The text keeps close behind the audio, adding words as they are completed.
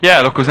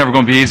Yeah, look, it was never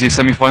going to be easy.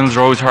 Semi-finals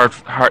are always hard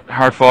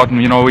fought, and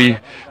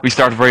we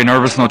started very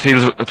nervous. And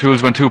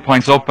O'Toole's went 2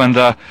 points up, and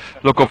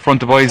look up front,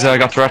 the boys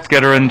got their act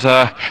together, and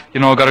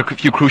got a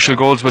few crucial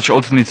goals, which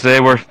ultimately today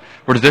were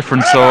the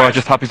difference. So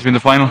just happy to be in the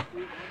final.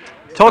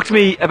 Talk to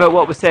me about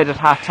what was said at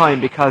half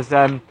time, because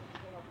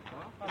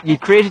you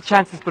created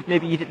chances, but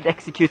maybe you didn't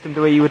execute them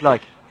the way you would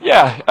like.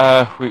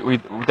 Yeah, we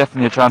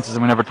definitely had chances,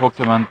 and we never took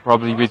them. And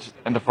probably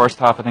in the first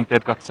half, I think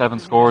they'd got 7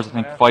 scores. I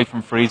think 5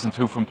 from frees and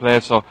 2 from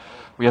play. So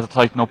we had to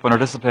tighten up on our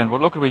discipline.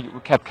 But look, we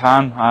kept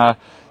calm.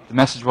 The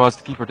message was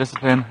to keep our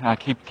discipline,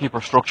 keep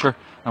our structure,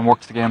 and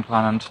work to the game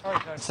plan. And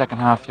the second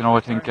half, I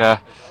think the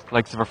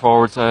likes of our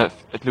forwards,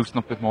 it loosened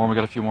up a bit more. And we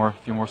got a few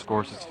more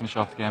scores to finish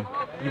off the game.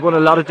 You won a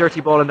lot of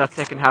dirty ball in that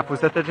second half. Was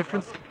that the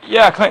difference?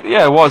 Yeah,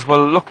 it was.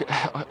 Well, look,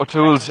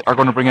 O'Toole's are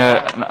going to bring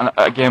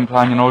a game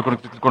plan. Going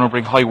to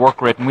bring high work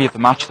rate, and we have to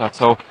match that.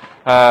 So,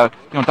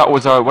 that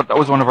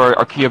was one of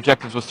our key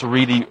objectives, was to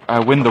really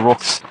win the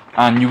rucks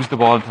and use the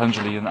ball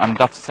intelligently. And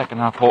that's the second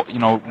half.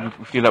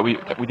 We feel that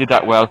we did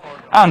that well,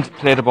 and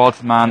play the ball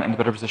to the man in a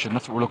better position.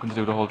 That's what we're looking to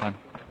do the whole time.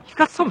 You've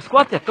got some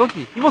squad depth, don't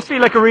you? You must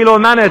feel like a real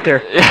old man out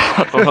there.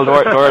 Yeah,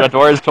 the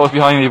door is close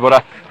behind me,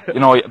 but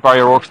Barry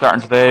O'Rourke starting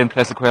today in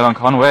place of Quayle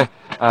Conway.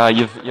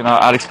 You've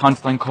Alex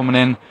Constantine coming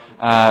in,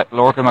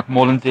 Lorcan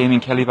McMullen, Damien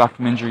Kelly back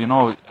from injury.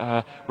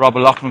 Rob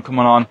O'Loughlin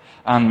coming on,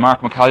 and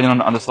Mark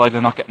McCallion on the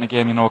sideline not getting a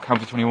game.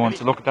 County 21.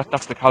 So look,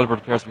 that's the calibre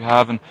of players we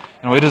have, and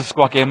it is a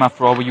squad game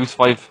after all. We use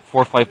 4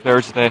 or 5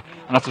 players today,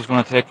 and that's what it's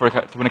going to take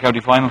to win a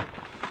county final.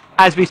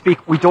 As we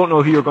speak, we don't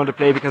know who you're going to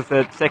play, because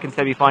the second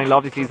semi-final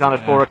obviously is on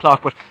at 4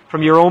 o'clock, but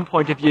from your own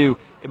point of view,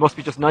 it must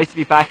be just nice to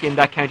be back in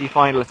that county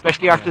final,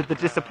 especially after the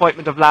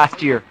disappointment of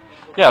last year.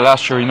 Yeah,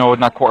 last year, in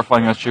that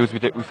quarter-final against Jews, we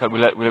felt we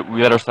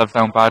let ourselves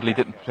down badly,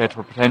 didn't play to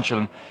our potential,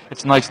 and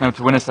it's nice now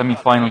to win a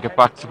semi-final, get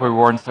back to where we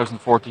were in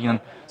 2014, and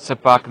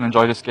sit back and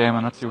enjoy this game,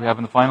 and that's who we have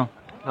in the final.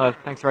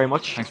 Thanks very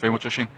much. Thanks very much, Oisin.